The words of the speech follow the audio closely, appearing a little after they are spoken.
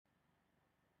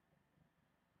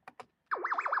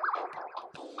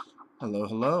Hello,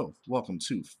 hello. Welcome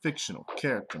to Fictional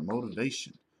Character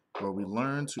Motivation, where we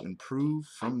learn to improve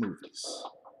from movies.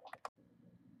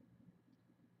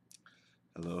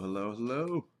 Hello, hello,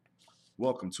 hello.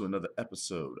 Welcome to another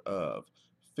episode of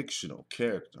Fictional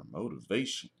Character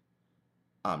Motivation.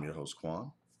 I'm your host,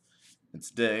 Quan, and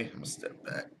today I'm going to step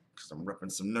back because I'm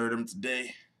repping some nerdum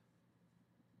today.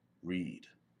 Read.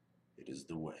 It is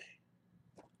the way.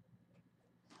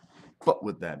 But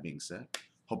with that being said,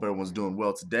 hope everyone's doing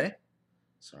well today.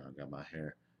 Sorry, I got my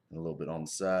hair a little bit on the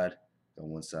side. Got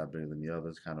one side bigger than the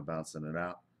other, kind of bouncing it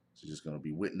out. So just going to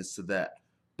be witness to that.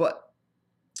 But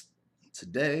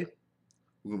today,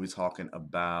 we're going to be talking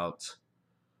about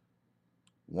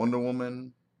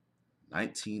Wonderwoman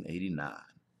 1989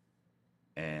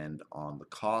 and on the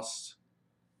cost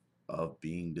of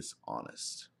being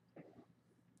dishonest.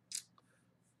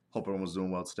 Hope everyone's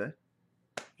doing well today.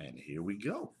 And here we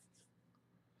go.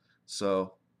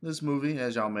 So, this movie,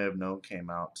 as y'all may have known, came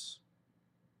out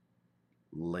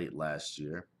late last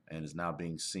year and is now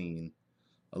being seen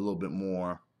a little bit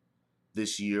more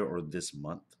this year or this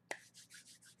month.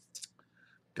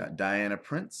 Got Diana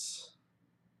Prince,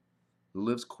 who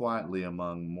lives quietly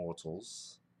among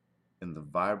mortals in the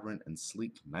vibrant and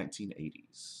sleek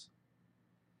 1980s,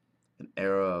 an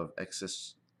era of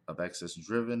excess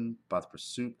driven by the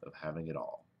pursuit of having it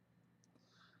all.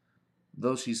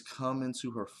 Though she's come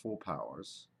into her full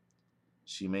powers,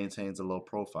 she maintains a low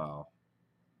profile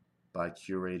by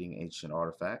curating ancient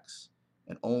artifacts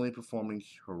and only performing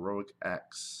heroic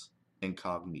acts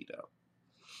incognito.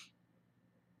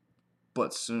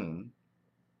 But soon,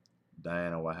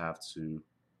 Diana will have to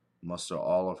muster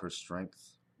all of her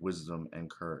strength, wisdom, and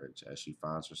courage as she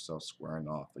finds herself squaring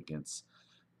off against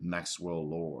Maxwell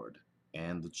Lord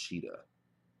and the Cheetah.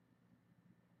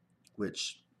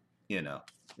 Which, it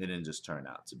didn't just turn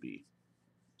out to be.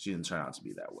 She didn't turn out to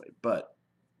be that way, but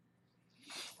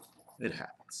it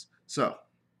happens. So,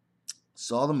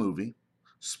 saw the movie.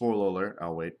 Spoiler alert.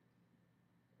 I'll wait.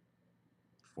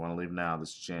 If you want to leave now,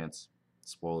 this chance.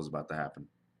 Spoiler's about to happen.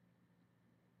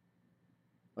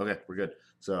 Okay, we're good.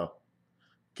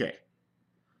 Okay.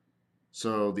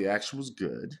 So the action was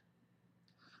good.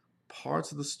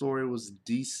 Parts of the story was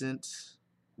decent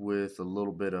with a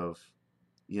little bit of,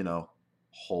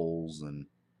 holes and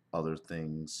other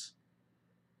things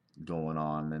going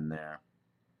on in there.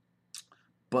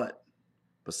 But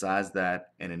besides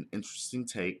that, and an interesting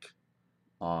take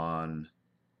on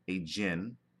a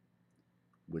djinn,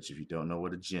 which if you don't know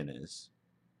what a djinn is,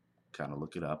 kind of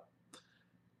look it up.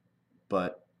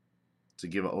 But to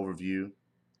give an overview,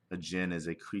 a djinn is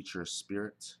a creature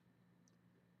spirit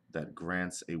that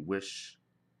grants a wish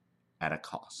at a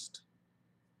cost.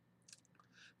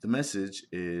 The message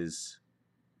is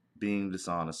being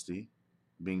dishonest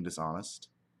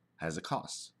has a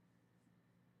cost.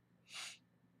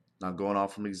 Now, going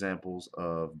off from examples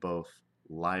of both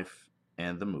life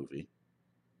and the movie,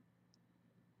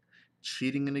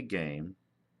 cheating in a game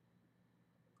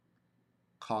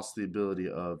costs the ability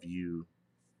of you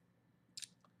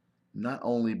not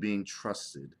only being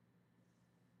trusted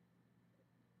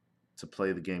to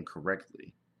play the game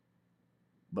correctly,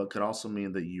 but could also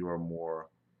mean that you are more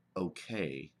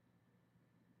okay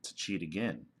to cheat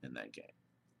again in that game.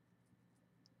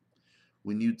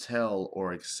 When you tell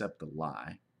or accept a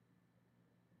lie,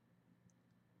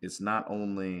 it not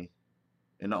only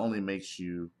makes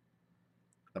you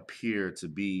appear to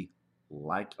be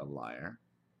like a liar,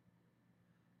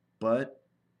 but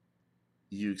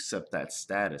you accept that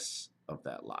status of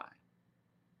that lie.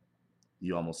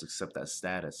 You almost accept that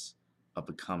status of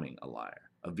becoming a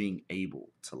liar, of being able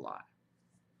to lie.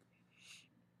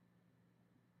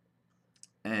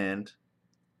 And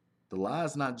the lie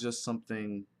is not just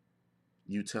something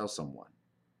you tell someone.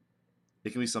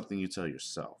 It can be something you tell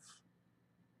yourself.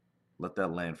 Let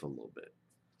that land for a little bit.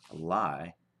 A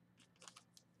lie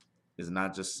is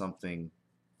not just something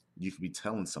you could be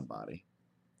telling somebody.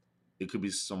 It could be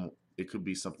something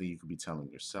you could be telling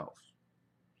yourself.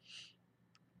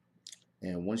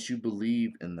 And once you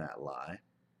believe in that lie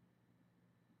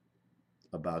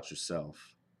about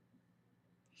yourself,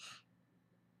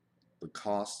 the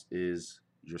cost is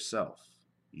yourself,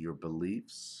 your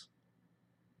beliefs,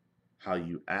 how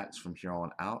you act from here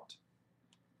on out,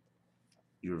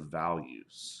 your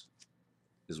values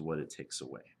is what it takes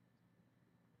away.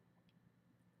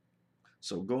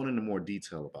 So going into more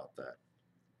detail about that,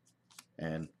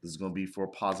 and this is going to be for a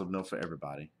positive note for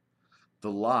everybody,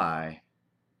 the lie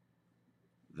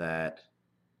that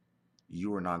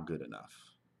you are not good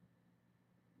enough.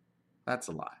 That's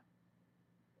a lie.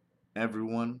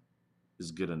 Everyone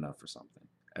is good enough for something.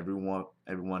 Everyone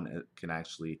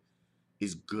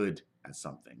is good at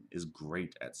something, is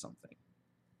great at something.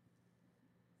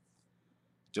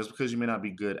 Just because you may not be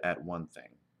good at one thing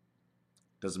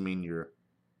doesn't mean you're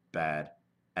bad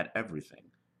at everything.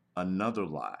 Another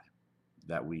lie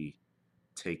that we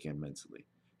take in mentally.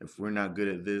 If we're not good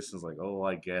at this, it's like, oh,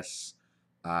 I guess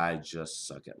I just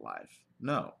suck at life.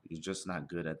 No, you're just not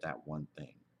good at that one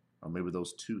thing. Or maybe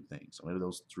those two things, or maybe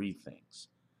those three things.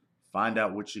 Find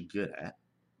out what you're good at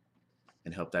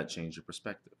and help that change your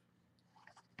perspective.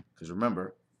 Because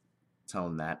remember,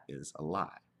 telling that is a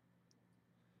lie.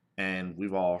 And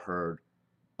we've all heard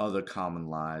other common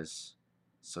lies,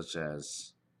 such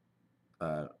as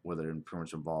whether it pretty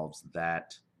much involves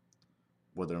that,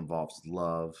 whether it involves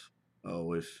love.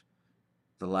 Oh, if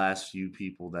the last few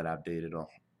people that I've dated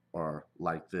are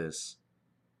like this,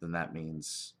 then that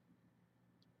means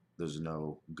there's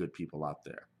no good people out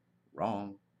there.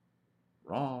 Wrong.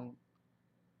 Wrong.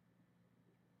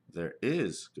 There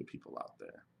is good people out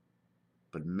there.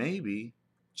 But maybe,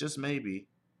 just maybe,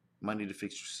 you might need to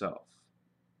fix yourself.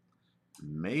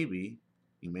 Maybe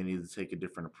you may need to take a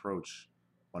different approach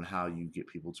on how you get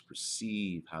people to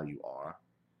perceive how you are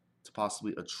to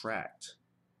possibly attract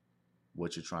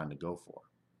what you're trying to go for.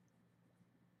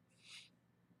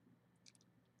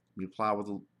 You apply with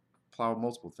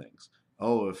multiple things.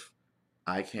 Oh, if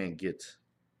I can't get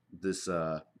this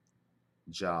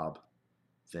job,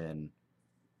 then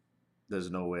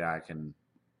there's no way I can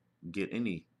get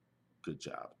any good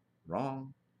job.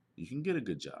 Wrong. You can get a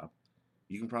good job.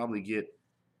 You can probably get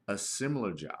a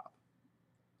similar job.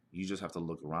 You just have to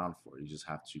look around for it. You just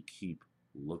have to keep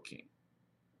looking.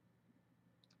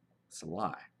 It's a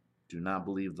lie. Do not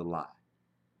believe the lie.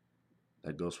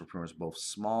 That goes for pretty much both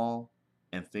small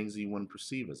and things that you wouldn't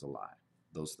perceive as a lie.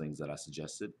 Those things that I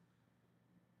suggested,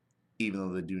 even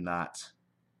though they do not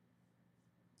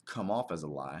come off as a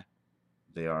lie,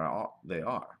 they are. They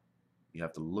are. You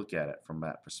have to look at it from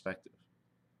that perspective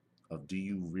of, do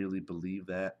you really believe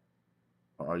that,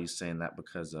 or are you saying that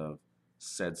because of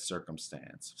said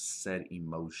circumstance, said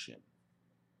emotion,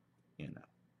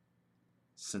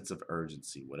 sense of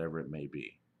urgency, whatever it may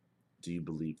be? Do you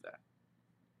believe that?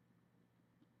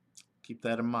 Keep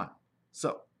that in mind.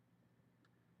 So,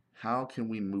 how can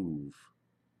we move?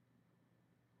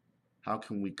 How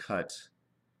can we cut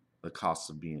the cost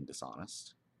of being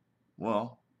dishonest?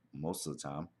 Well, most of the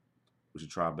time, we should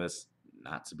try our best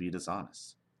not to be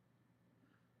dishonest.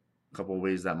 A couple of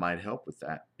ways that might help with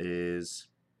that is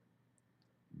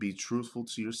be truthful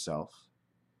to yourself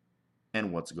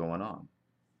and what's going on.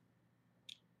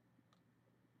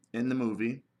 In the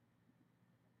movie,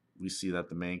 we see that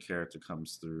the main character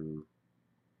comes through,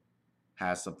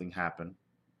 has something happen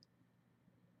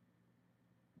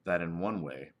that in one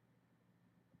way,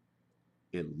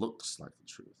 it looks like the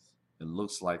truth. It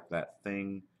looks like that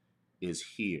thing is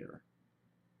here,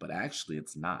 but actually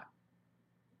it's not.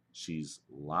 She's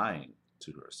lying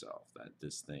to herself that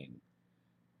this thing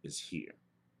is here.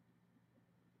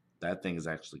 That thing is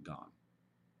actually gone.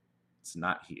 It's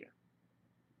not here.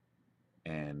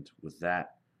 And with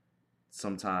that,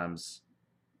 sometimes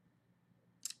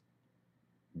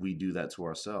we do that to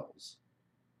ourselves.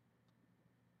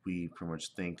 We pretty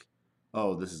much think,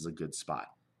 oh, this is a good spot.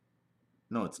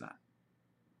 No, it's not.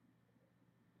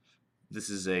 This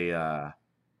is a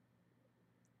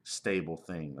stable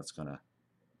thing that's gonna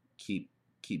keep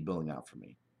billing out for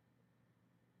me.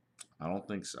 I don't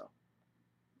think so.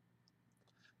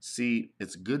 See,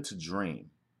 it's good to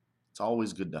dream. It's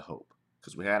always good to hope,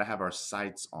 because we gotta have our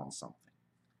sights on something.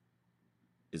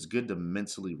 It's good to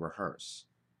mentally rehearse,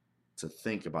 to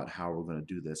think about how we're going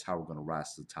to do this, how we're going to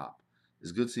rise to the top.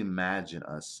 It's good to imagine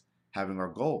us having our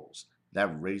goals.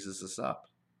 That raises us up.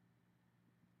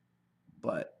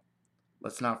 But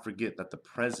let's not forget that the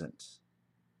present,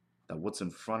 that what's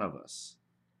in front of us,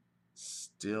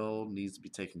 still needs to be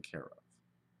taken care of.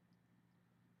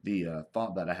 The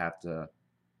thought that I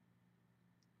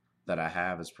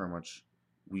have is pretty much,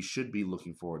 we should be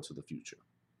looking forward to the future.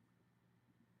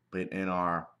 But in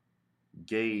our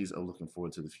gaze of looking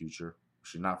forward to the future, we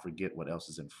should not forget what else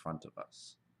is in front of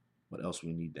us, what else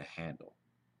we need to handle.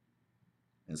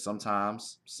 And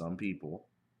sometimes, some people,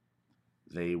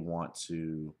 they want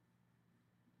to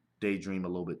daydream a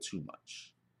little bit too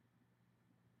much.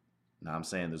 Now, I'm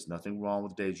saying there's nothing wrong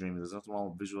with daydreaming, there's nothing wrong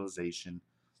with visualization,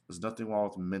 there's nothing wrong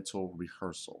with mental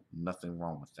rehearsal, nothing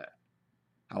wrong with that.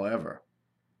 However,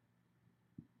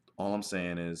 all I'm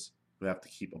saying is we have to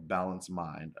keep a balanced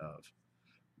mind of,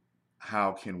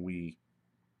 how can we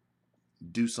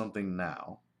do something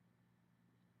now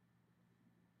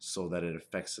so that it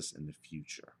affects us in the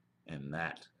future? And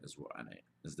that is what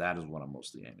I'm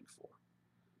mostly aiming for.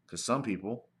 Because some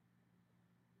people,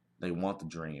 they want the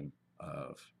dream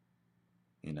of,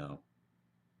 you know,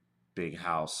 big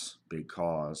house, big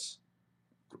cars,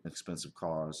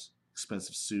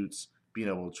 expensive suits, being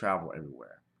able to travel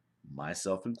everywhere,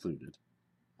 myself included.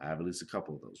 I have at least a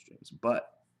couple of those dreams. But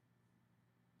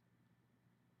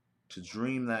to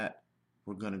dream that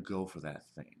we're going to go for that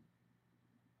thing,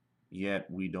 yet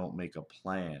we don't make a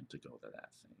plan to go to that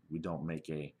thing. We don't make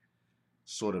a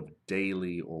sort of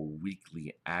daily or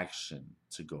weekly action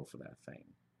to go for that thing.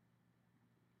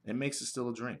 It makes it still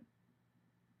a dream.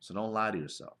 So don't lie to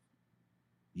yourself.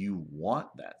 You want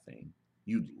that thing.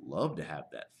 You'd love to have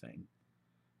that thing.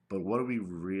 But what are we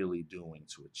really doing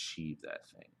to achieve that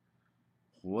thing?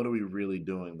 What are we really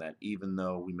doing that even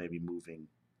though we may be moving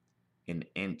an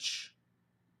inch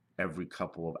every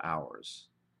couple of hours,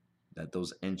 that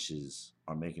those inches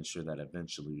are making sure that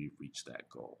eventually we reach that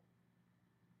goal?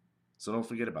 So don't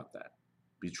forget about that.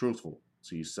 Be truthful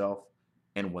to yourself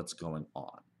and what's going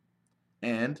on.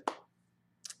 And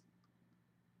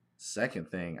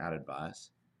second thing I'd advise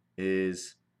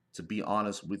is to be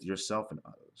honest with yourself and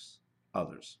others.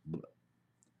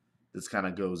 This kind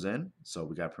of goes in. So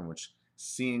we got pretty much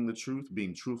seeing the truth,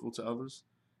 being truthful to others,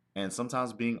 and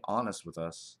sometimes being honest with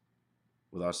us,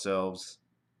 with ourselves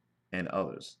and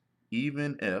others.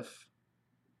 Even if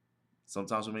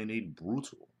sometimes we may need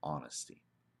brutal honesty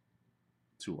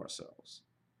to ourselves.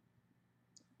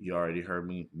 You already heard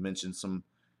me mention some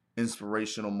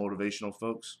inspirational, motivational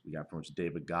folks. We got pretty much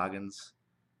David Goggins.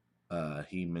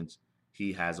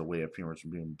 He has a way of pretty much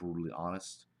being brutally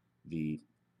honest. I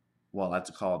like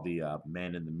to call the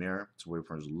man in the mirror, to where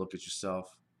you look at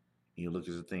yourself and you look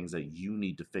at the things that you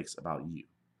need to fix about you,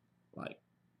 like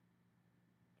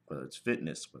whether it's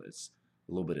fitness, whether it's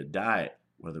a little bit of diet,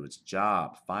 whether it's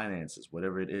job, finances,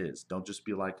 whatever it is. Don't just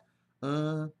be like,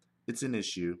 it's an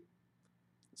issue.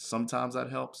 Sometimes that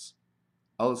helps.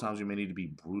 Other times you may need to be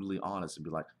brutally honest and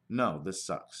be like, no, this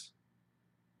sucks.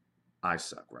 I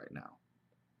suck right now.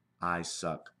 I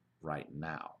suck right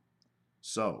now.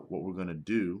 So what we're going to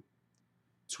do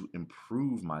to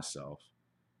improve myself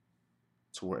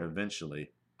to where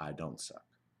eventually I don't suck.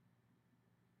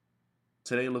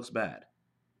 Today looks bad.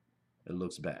 It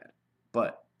looks bad.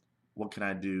 But what can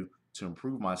I do to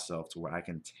improve myself to where I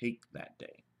can take that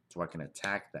day, to where I can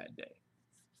attack that day,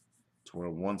 to where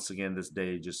once again this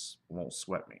day just won't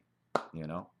sweat me, you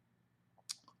know?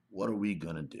 What are we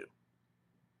going to do?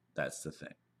 That's the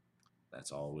thing.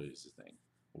 That's always the thing.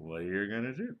 What are you going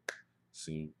to do?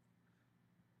 See,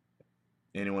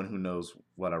 anyone who knows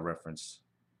what I reference,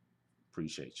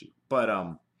 appreciate you. But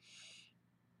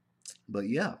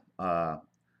yeah, I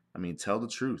mean, tell the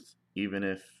truth, even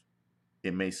if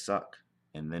it may suck,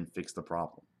 and then fix the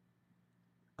problem.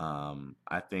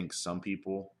 I think some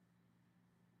people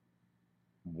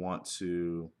want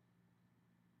to.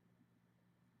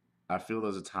 I feel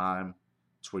there's a time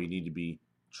to where you need to be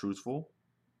truthful,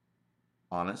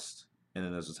 honest, and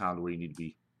then there's a time where you need to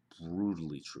be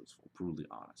brutally truthful, brutally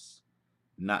honest.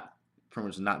 Not pretty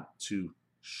much not to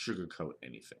sugarcoat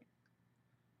anything.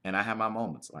 And I have my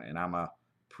moments, and I'm a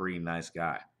pretty nice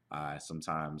guy. I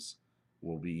sometimes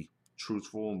will be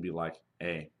truthful and be like,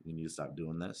 "Hey, we need to stop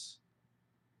doing this.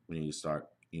 We need to start,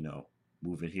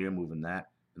 moving here, moving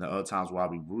that." And the other times where I'll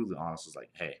be brutally honest is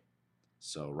like, "Hey,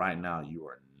 so right now you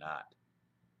are not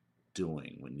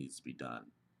doing what needs to be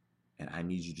done, and I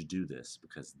need you to do this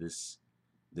because this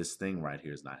thing right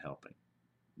here is not helping.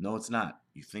 No, it's not.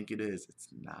 You think it is. It's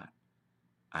not.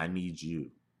 I need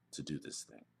you to do this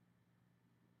thing."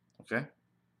 Okay?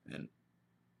 And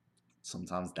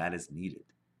sometimes that is needed.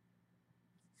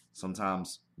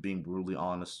 Sometimes being brutally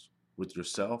honest with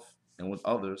yourself and with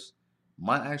others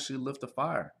might actually lift a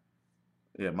fire.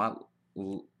 Yeah, it might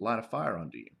light a fire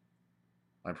under you.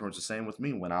 Like pretty much the same with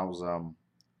me when I was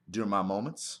during my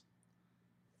moments,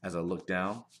 as I look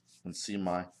down and see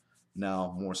my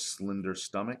now more slender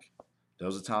stomach. There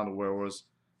was a time where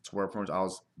pretty much I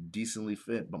was decently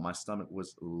fit, but my stomach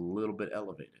was a little bit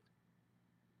elevated.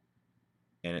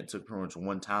 And it took pretty much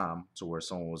one time to where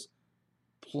someone was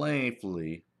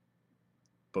playfully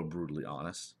but brutally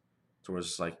honest, to where it's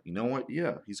just like, you know what?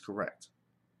 Yeah, he's correct.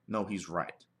 No, he's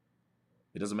right.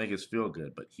 It doesn't make us feel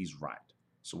good, but he's right.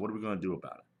 So what are we going to do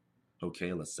about it?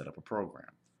 Okay, let's set up a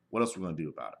program. What else are we going to do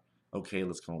about it? Okay,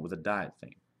 let's come up with a diet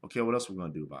thing. Okay, what else are we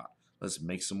going to do about it? Let's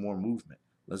make some more movement.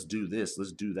 Let's do this.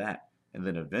 Let's do that. And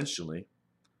then eventually,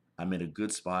 I'm in a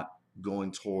good spot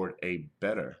going toward a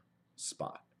better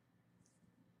spot.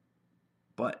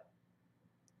 But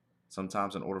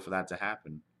sometimes in order for that to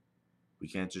happen, we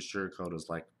can't just sugarcoat us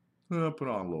like, put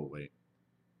on a little weight.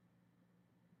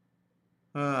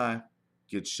 I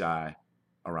get shy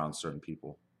around certain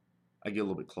people. I get a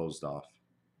little bit closed off.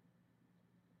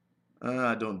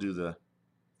 I don't do the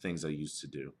things I used to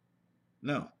do.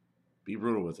 No, be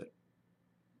brutal with it.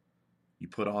 You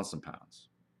put on some pounds.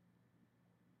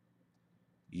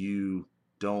 You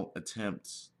don't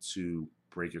attempt to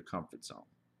break your comfort zone.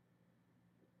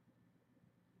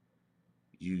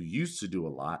 You used to do a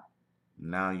lot.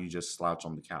 Now you just slouch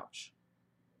on the couch.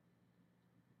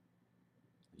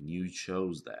 And you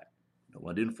chose that. No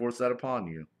one didn't force that upon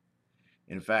you.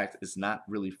 In fact, it's not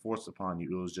really forced upon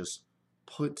you. It was just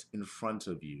put in front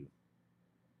of you,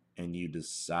 and you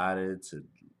decided to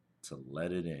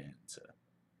let it in, to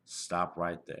stop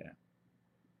right there.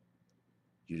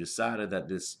 You decided that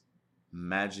this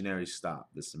imaginary stop,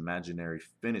 this imaginary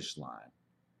finish line,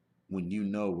 when you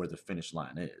know where the finish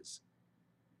line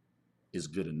is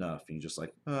good enough. And you're just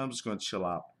like, oh, I'm just going to chill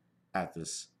out at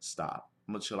this stop.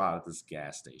 I'm going to chill out at this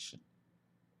gas station.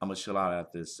 I'm going to chill out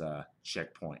at this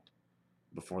checkpoint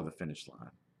before the finish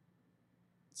line.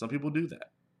 Some people do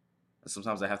that. And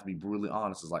sometimes they have to be brutally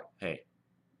honest. It's like, hey,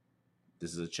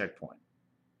 this is a checkpoint.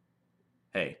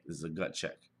 Hey, this is a gut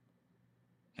check.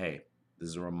 Hey, this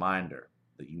is a reminder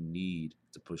that you need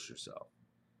to push yourself.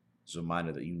 It's a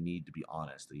reminder that you need to be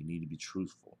honest, that you need to be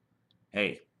truthful.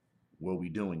 Hey, what are we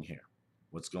doing here?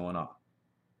 What's going on?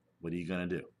 What are you going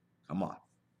to do? Come on,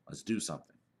 let's do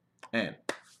something. And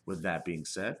with that being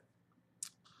said,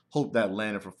 hope that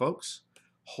landed for folks.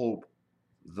 Hope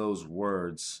those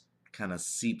words kind of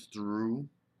seeped through.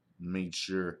 Make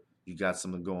sure you got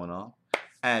something going on.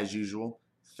 As usual,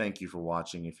 thank you for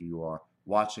watching if you are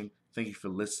watching. Thank you for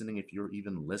listening if you're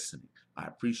even listening. I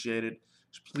appreciate it.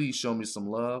 Please show me some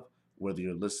love, whether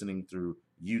you're listening through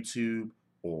YouTube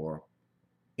or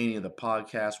any of the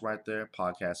podcasts right there,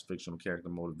 podcast fictional character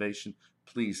motivation.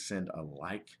 Please send a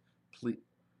like.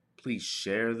 Please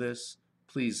share this.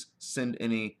 Please send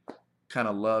any kind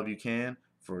of love you can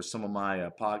for some of my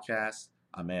podcasts.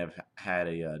 I may have had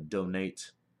a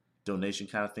donation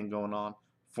kind of thing going on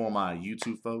for my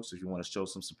YouTube folks. If you want to show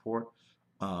some support,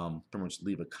 pretty much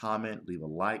leave a comment, leave a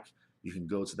like. You can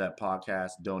go to that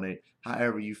podcast, donate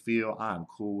however you feel. I'm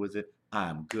cool with it.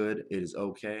 I'm good. It is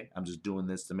okay. I'm just doing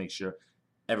this to make sure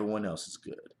everyone else is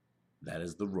good. That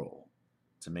is the role,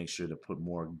 to make sure to put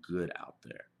more good out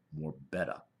there, more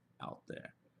better out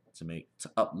there,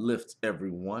 to uplift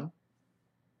everyone,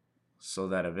 so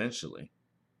that eventually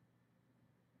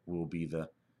we'll be the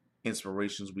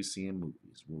inspirations we see in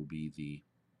movies. We'll be the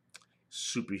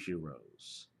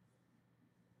superheroes,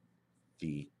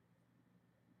 the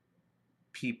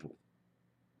people,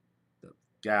 the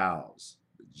gals,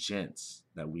 the gents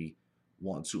that we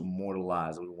want to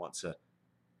immortalize, that we want to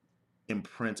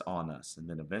imprint on us. And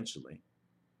then eventually,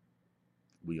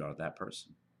 we are that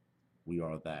person. We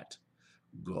are that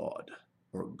god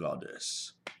or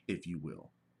goddess, if you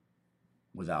will,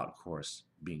 without, of course,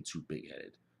 being too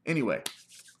big-headed. Anyway,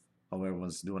 hope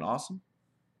everyone's doing awesome.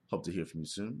 Hope to hear from you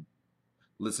soon.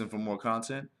 Listen for more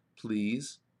content,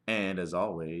 please. And as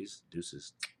always,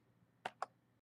 deuces.